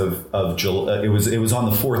 4th of July. It was on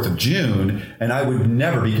the 4th of June, and I would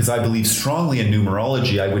never, because I believe strongly in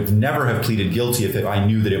numerology, I would never have pleaded guilty if I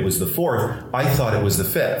knew that it was the 4th. I thought it was the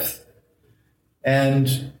 5th.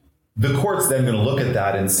 And the court's then going to look at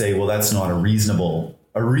that and say, well, that's not a reasonable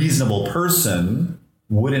person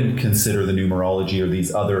wouldn't consider the numerology or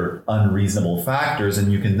these other unreasonable factors.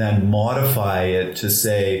 And you can then modify it to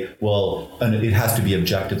say, well, it has to be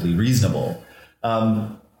objectively reasonable.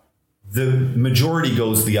 The majority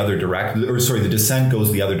goes the other direction, the dissent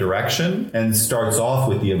goes the other direction and starts off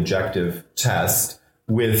with the objective test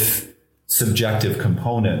with subjective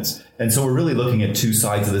components. And so we're really looking at two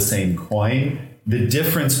sides of the same coin. The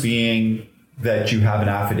difference being that you have an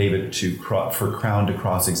affidavit for Crown to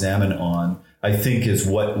cross-examine on, I think, is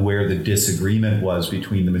where the disagreement was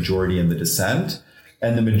between the majority and the dissent.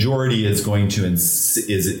 And the majority is going to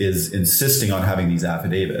is insisting on having these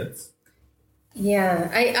affidavits. Yeah,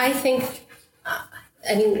 I think,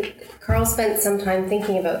 Carl spent some time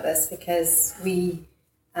thinking about this because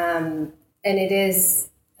and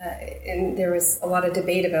there was a lot of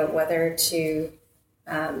debate about whether to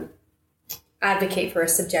advocate for a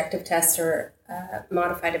subjective test or a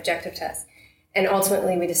modified objective test. And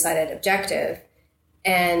ultimately we decided objective.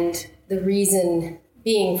 And the reason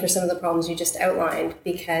being for some of the problems you just outlined,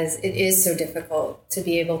 because it is so difficult to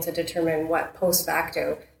be able to determine what post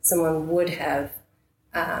facto someone would have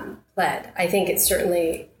pled. I think it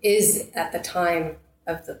certainly is at the time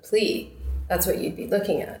of the plea. That's what you'd be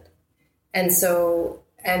looking at. And so,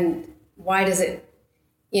 and why does it,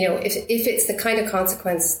 if it's the kind of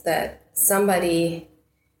consequence that somebody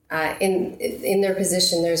in their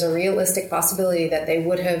position, there's a realistic possibility that they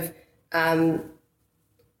would have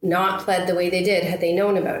not pled the way they did had they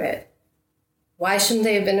known about it. Why shouldn't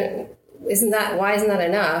they have been? Why isn't that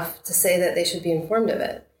enough to say that they should be informed of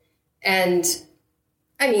it? And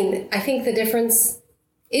I think the difference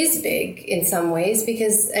is big in some ways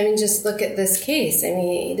because, just look at this case.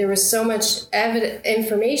 There was so much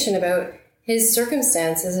information about his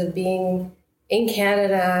circumstances of being in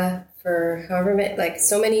Canada for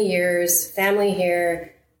so many years, family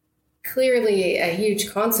here, clearly a huge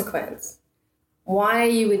consequence. Why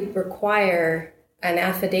you would require an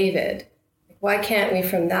affidavit? Why can't we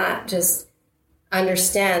from that just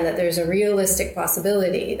understand that there's a realistic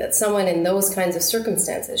possibility that someone in those kinds of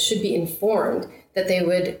circumstances should be informed that they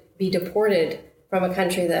would be deported from a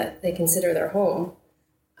country that they consider their home?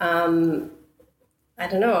 I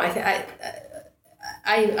don't know. I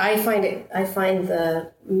find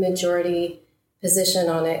the majority position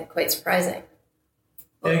on it quite surprising.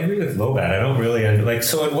 I agree with Lobat. I don't really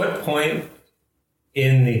so at what point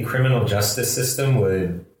in the criminal justice system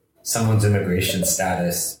would someone's immigration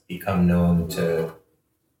status become known to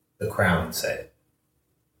the Crown, say?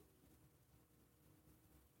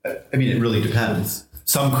 It really depends.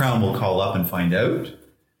 Some Crown will call up and find out.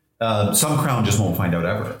 Some Crown just won't find out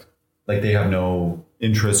ever. They have no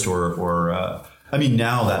interest or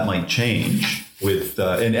now that might change with,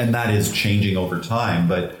 and that is changing over time,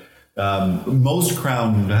 but most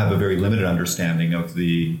Crown have a very limited understanding of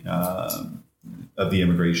the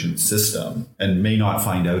immigration system and may not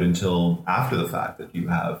find out until after the fact that you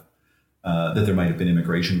have that there might have been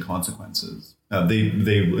immigration consequences. They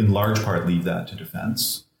in large part leave that to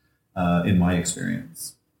defense, in my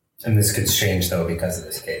experience. And this could change, though, because of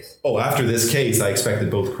this case. Oh, after this case, I expect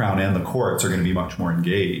that both Crown and the courts are going to be much more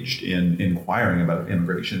engaged in inquiring about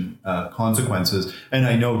immigration consequences. And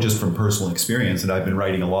I know just from personal experience, and I've been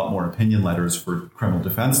writing a lot more opinion letters for criminal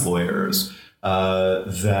defense lawyers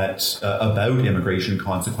that about immigration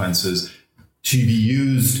consequences to be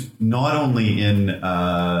used not only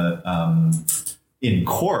in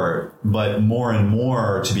court, but more and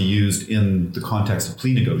more to be used in the context of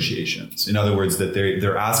plea negotiations. In other words, that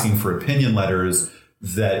they're asking for opinion letters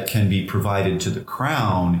that can be provided to the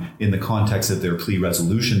Crown in the context of their plea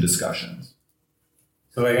resolution discussions.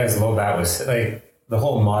 So like as Lobat was like, the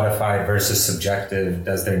whole modified versus subjective,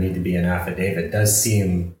 does there need to be an affidavit, does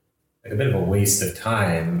seem like a bit of a waste of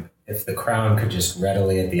time if the Crown could just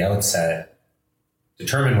readily at the outset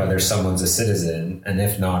determine whether someone's a citizen, and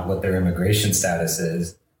if not, what their immigration status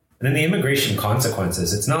is. And then the immigration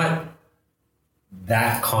consequences, it's not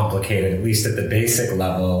that complicated, at least at the basic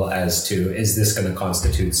level, as to is this going to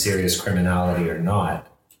constitute serious criminality or not.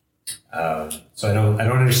 So I don't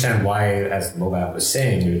understand why, as Lobat was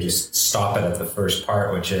saying, you would just stop it at the first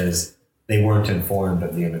part, which is they weren't informed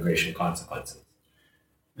of the immigration consequences.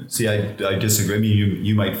 See, I disagree. I mean,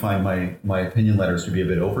 you might find my opinion letters to be a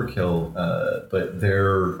bit overkill, but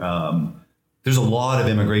there's a lot of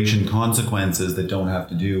immigration consequences that don't have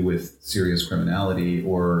to do with serious criminality,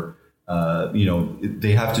 or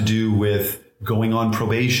they have to do with going on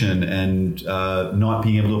probation and not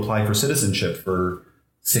being able to apply for citizenship for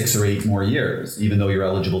 6 or 8 more years, even though you're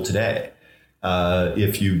eligible today.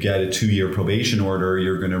 If you get a 2-year probation order,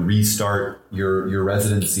 you're going to restart your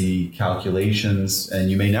residency calculations,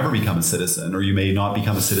 and you may never become a citizen, or you may not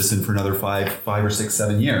become a citizen for another 5 or 6,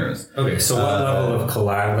 7 years. Okay, so what level of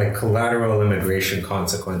collateral immigration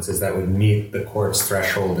consequences that would meet the court's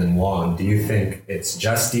threshold in Wong? Do you think it's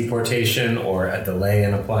just deportation, or a delay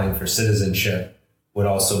in applying for citizenship would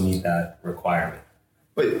also meet that requirement?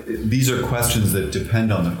 But these are questions that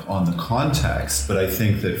depend on the context. But I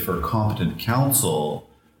think that for competent counsel,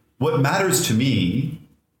 what matters to me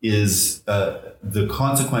is the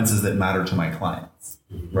consequences that matter to my clients,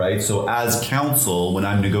 right? So as counsel, when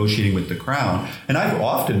I'm negotiating with the Crown, and I've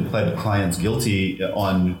often pled clients guilty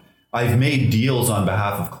I've made deals on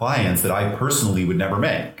behalf of clients that I personally would never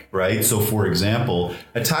make, right? So for example,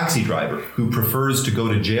 a taxi driver who prefers to go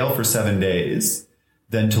to jail for 7 days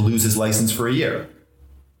than to lose his license for a year.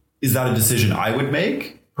 Is that a decision I would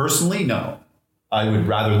make? Personally, no. I would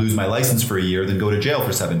rather lose my license for a year than go to jail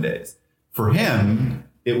for 7 days. For him,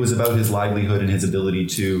 it was about his livelihood and his ability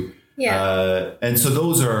to. Yeah. And so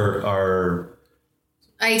those are.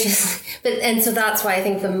 And so that's why I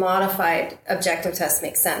think the modified objective test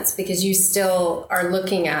makes sense, because you still are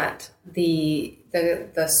looking at the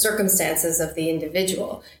circumstances of the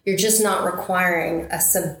individual. You're just not requiring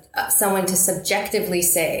someone to subjectively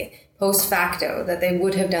say post facto that they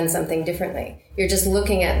would have done something differently. You're just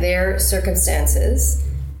looking at their circumstances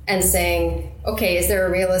and saying, okay, is there a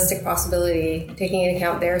realistic possibility, taking into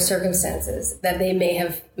account their circumstances, that they may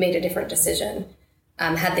have made a different decision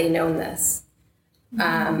had they known this?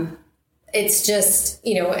 It's just,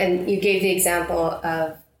 and you gave the example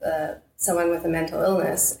of someone with a mental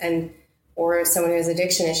illness or someone who has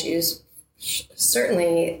addiction issues.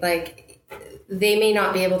 Certainly, they may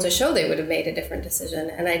not be able to show they would have made a different decision.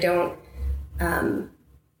 And I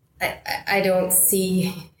don't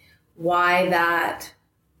see why that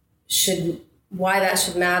should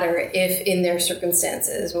matter if in their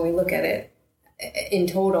circumstances, when we look at it in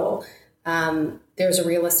total, there's a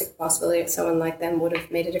realistic possibility that someone like them would have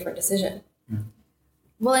made a different decision.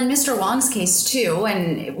 Well, in Mr. Wong's case too,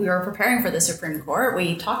 when we were preparing for the Supreme Court,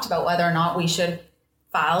 we talked about whether or not we should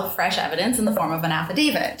file fresh evidence in the form of an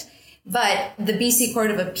affidavit. But the BC Court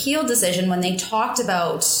of Appeal decision, when they talked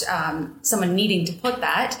about someone needing to put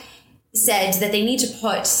that, said that they need to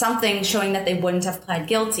put something showing that they wouldn't have pled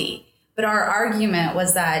guilty. But our argument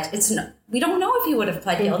was that we don't know if he would have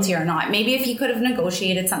pled guilty or not. Maybe if he could have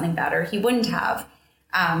negotiated something better, he wouldn't have.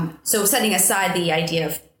 So setting aside the idea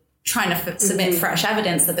of trying to submit fresh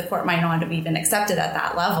evidence that the court might not have even accepted at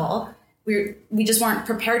that level, we just weren't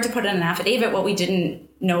prepared to put in an affidavit what we didn't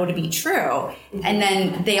know to be true. And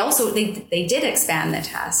then they did expand the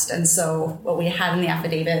test. And so what we had in the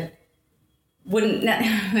affidavit wouldn't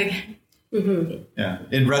Yeah.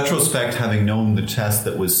 In retrospect, having known the test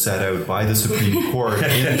that was set out by the Supreme Court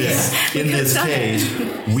in this case,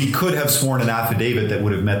 we could have sworn an affidavit that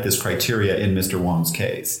would have met this criteria in Mr. Wong's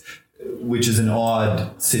case, which is an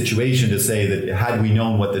odd situation to say that had we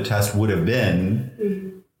known what the test would have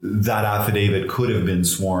been, that affidavit could have been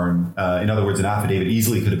sworn. In other words, an affidavit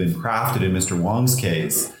easily could have been crafted in Mr. Wong's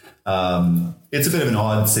case. it's a bit of an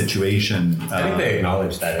odd situation. I think they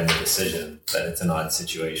acknowledge that in the decision, that it's an odd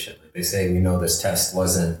situation. Like they say, we know this test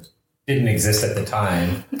didn't exist at the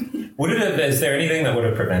time. Is there anything that would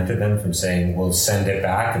have prevented them from saying, we'll send it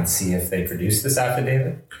back and see if they produce this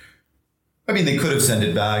affidavit? I mean, they could have sent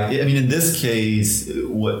it back. I mean, in this case,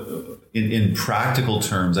 in practical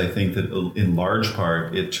terms, I think that in large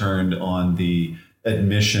part, it turned on the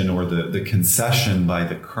admission or the concession by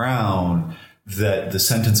the Crown that the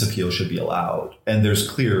sentence appeal should be allowed. And there's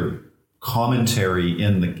clear commentary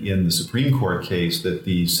in the Supreme Court case that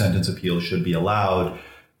the sentence appeal should be allowed.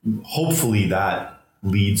 Hopefully that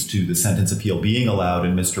leads to the sentence appeal being allowed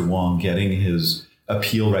and Mr. Wong getting his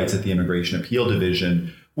appeal rights at the Immigration Appeal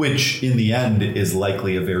Division, which in the end is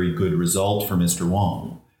likely a very good result for Mr.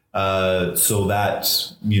 Wong. So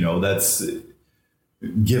that's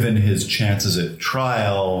given his chances at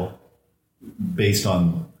trial based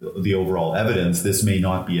on the overall evidence, this may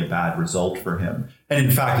not be a bad result for him. And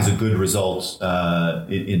in fact, is a good result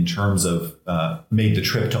in terms of made the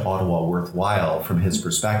trip to Ottawa worthwhile from his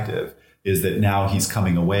perspective, is that now he's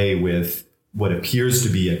coming away with what appears to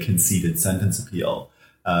be a conceded sentence appeal.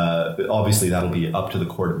 Obviously, that'll be up to the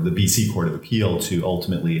BC Court of Appeal to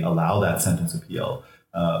ultimately allow that sentence appeal.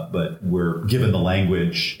 But we're given the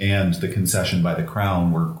language and the concession by the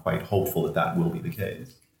Crown, we're quite hopeful that that will be the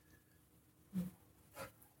case.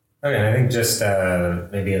 Okay, and I think just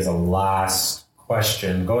maybe as a last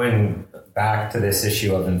question, going back to this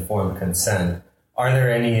issue of informed consent, are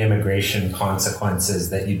there any immigration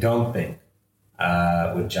consequences that you don't think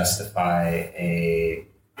would justify a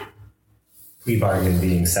plea bargain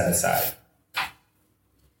being set aside?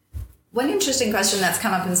 One interesting question that's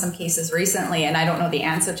come up in some cases recently, and I don't know the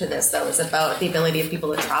answer to this, though, is about the ability of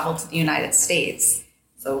people to travel to the United States.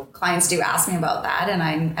 So clients do ask me about that, and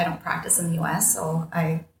I don't practice in the U.S., so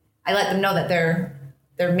I let them know that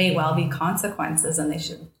there may well be consequences and they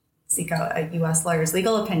should seek out a U.S. lawyer's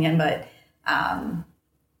legal opinion. But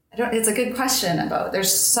it's a good question about,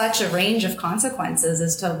 there's such a range of consequences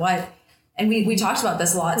as to what, and we talked about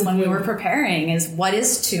this lots when we were preparing, is what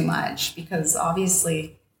is too much, because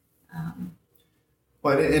obviously.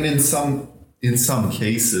 But and in some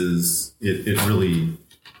cases,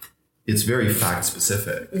 it's very fact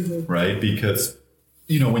specific, right? Because,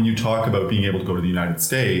 when you talk about being able to go to the United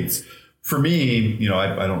States, for me,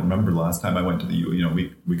 I don't remember the last time I went to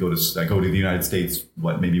I go to the United States,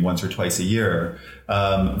 maybe once or twice a year,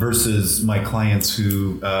 versus my clients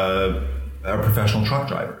who are professional truck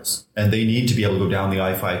drivers, and they need to be able to go down the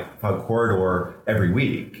I-5 corridor every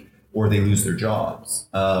week, or they lose their jobs.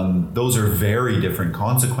 Those are very different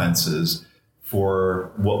consequences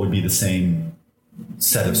for what would be the same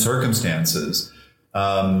set of circumstances.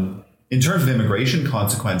 In terms of immigration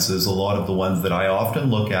consequences, a lot of the ones that I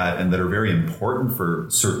often look at and that are very important for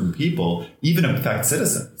certain people even affect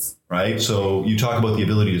citizens, right? So you talk about the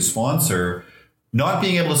ability to sponsor, not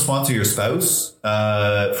being able to sponsor your spouse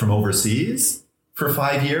from overseas for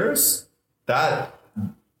 5 years, that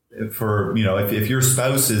if your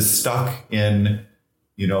spouse is stuck in,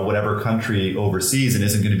 whatever country overseas and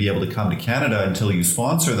isn't going to be able to come to Canada until you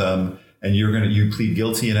sponsor them, and you plead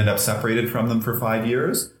guilty and end up separated from them for 5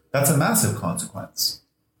 years, that's a massive consequence.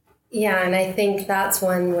 Yeah, and I think that's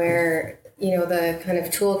one where, the kind of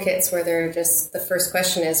toolkits where they're just, the first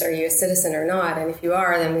question is, are you a citizen or not? And if you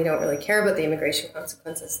are, then we don't really care about the immigration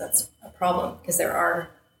consequences. That's a problem, because there are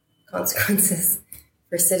consequences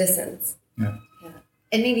for citizens. Yeah.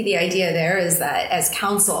 And maybe the idea there is that as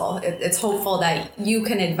counsel, it's hopeful that you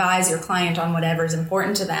can advise your client on whatever is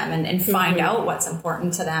important to them and find out what's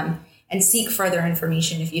important to them and seek further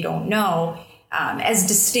information if you don't know, as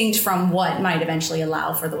distinct from what might eventually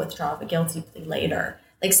allow for the withdrawal of a guilty plea later.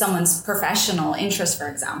 Like someone's professional interest, for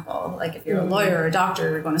example, like if you're a lawyer or a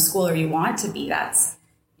doctor, or going to school, or you want to be, that's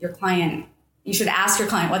your client. You should ask your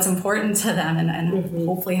client what's important to them and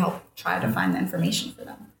hopefully help try to find the information for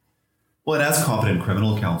them. Well, and as competent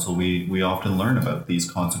criminal counsel, we often learn about these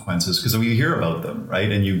consequences because we hear about them,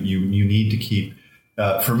 right? And you need to keep,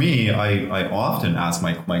 for me, I often ask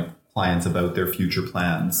my clients about their future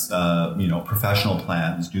plans, professional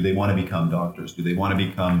plans. Do they want to become doctors? Do they want to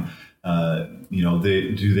become,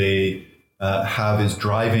 do they have, is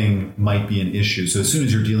driving might be an issue. So as soon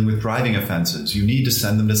as you're dealing with driving offenses, you need to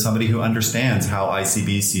send them to somebody who understands how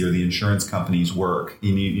ICBC or the insurance companies work.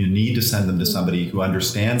 You need to send them to somebody who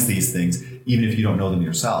understands these things, even if you don't know them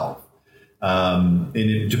yourself. And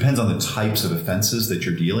it depends on the types of offenses that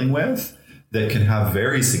you're dealing with that can have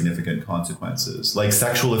very significant consequences. Like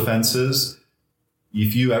sexual offenses,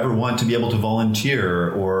 if you ever want to be able to volunteer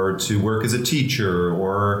or to work as a teacher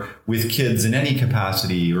or with kids in any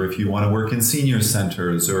capacity, or if you want to work in senior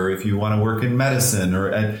centers, or if you want to work in medicine, or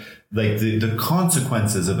like the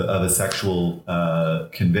consequences of a sexual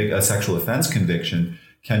offense conviction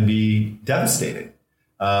can be devastating.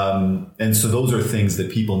 And so those are things that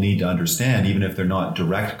people need to understand, even if they're not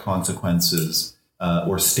direct consequences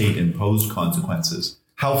or state imposed consequences.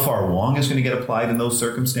 How far Wong is going to get applied in those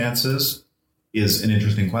circumstances is an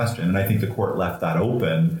interesting question. And I think the court left that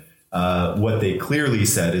open. What they clearly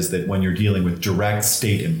said is that when you're dealing with direct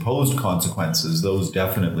state imposed consequences, those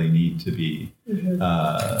definitely need to be,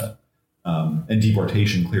 and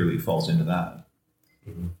deportation clearly falls into that.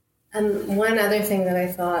 One other thing that I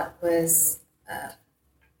thought was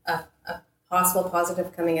a possible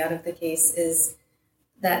positive coming out of the case is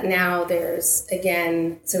that now there's,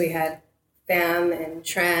 again, so we had Pham and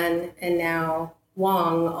Tran and now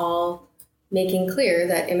Wong all making clear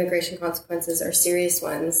that immigration consequences are serious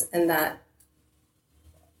ones, and that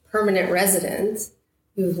permanent residents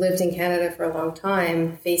who've lived in Canada for a long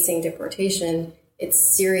time facing deportation, it's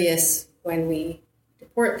serious when we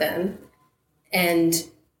deport them. And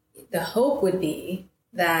the hope would be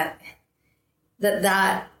that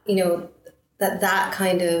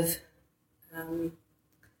kind of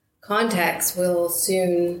context will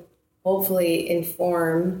soon hopefully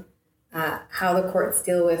inform how the courts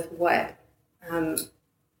deal with what,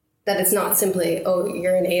 that it's not simply, oh,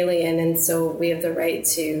 you're an alien and so we have the right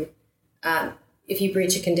to, if you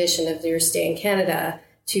breach a condition of your stay in Canada,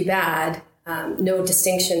 too bad, no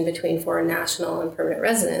distinction between foreign national and permanent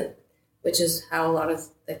resident, which is how a lot of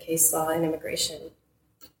the case law in immigration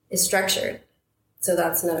is structured. So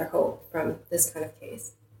that's another hope from this kind of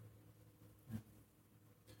case.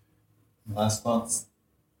 Last thoughts?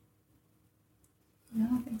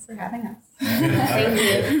 No, thanks for having us. Thank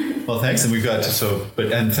you. Well, thanks, and we've got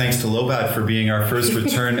and thanks to Lobat for being our first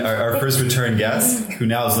return our first return guest, who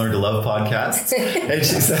now has learned to love podcasts.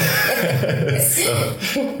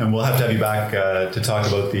 And and we'll have to have you back to talk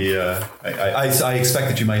about the. I expect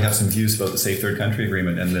that you might have some views about the Safe Third Country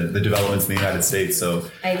Agreement and the developments in the United States. So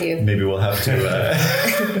I do. Maybe we'll have to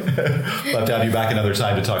we'll have to have you back another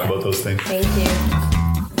time to talk about those things. Thank you.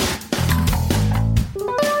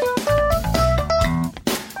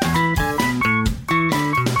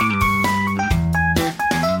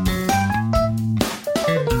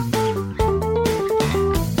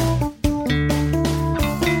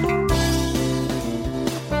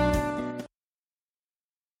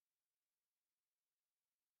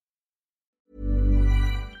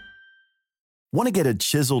 Want to get a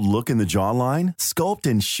chiseled look in the jawline? Sculpt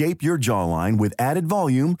and shape your jawline with added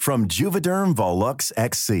volume from Juvederm Volux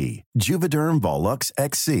XC. Juvederm Volux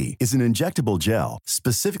XC is an injectable gel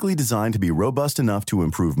specifically designed to be robust enough to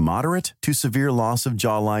improve moderate to severe loss of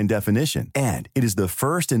jawline definition. And it is the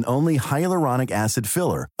first and only hyaluronic acid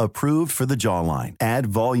filler approved for the jawline. Add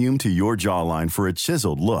volume to your jawline for a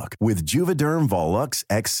chiseled look with Juvederm Volux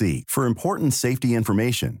XC. For important safety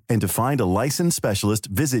information and to find a licensed specialist,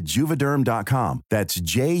 visit Juvederm.com. That's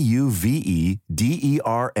Juvederm.com.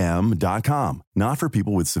 Not for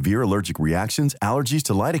people with severe allergic reactions, allergies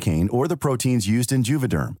to lidocaine, or the proteins used in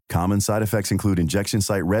Juvederm. Common side effects include injection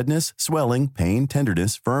site redness, swelling, pain,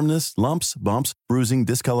 tenderness, firmness, lumps, bumps, bruising,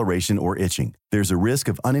 discoloration, or itching. There's a risk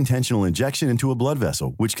of unintentional injection into a blood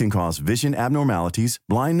vessel, which can cause vision abnormalities,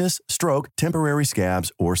 blindness, stroke, temporary scabs,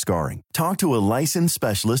 or scarring. Talk to a licensed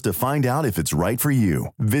specialist to find out if it's right for you.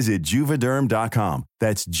 Visit Juvederm.com.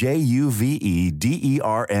 That's Juvederm.com.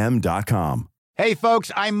 Hey,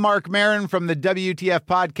 folks, I'm Mark Maron from the WTF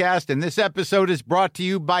Podcast, and this episode is brought to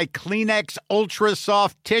you by Kleenex Ultra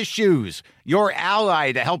Soft Tissues, your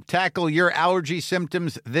ally to help tackle your allergy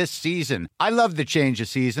symptoms this season. I love the change of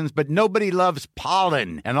seasons, but nobody loves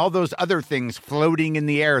pollen and all those other things floating in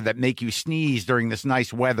the air that make you sneeze during this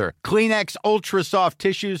nice weather. Kleenex Ultra Soft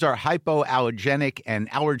Tissues are hypoallergenic and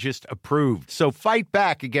allergist approved, so fight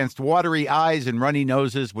back against watery eyes and runny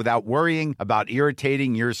noses without worrying about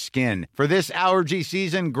irritating your skin. For this allergy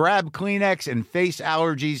season, grab Kleenex and face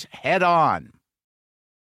allergies head on.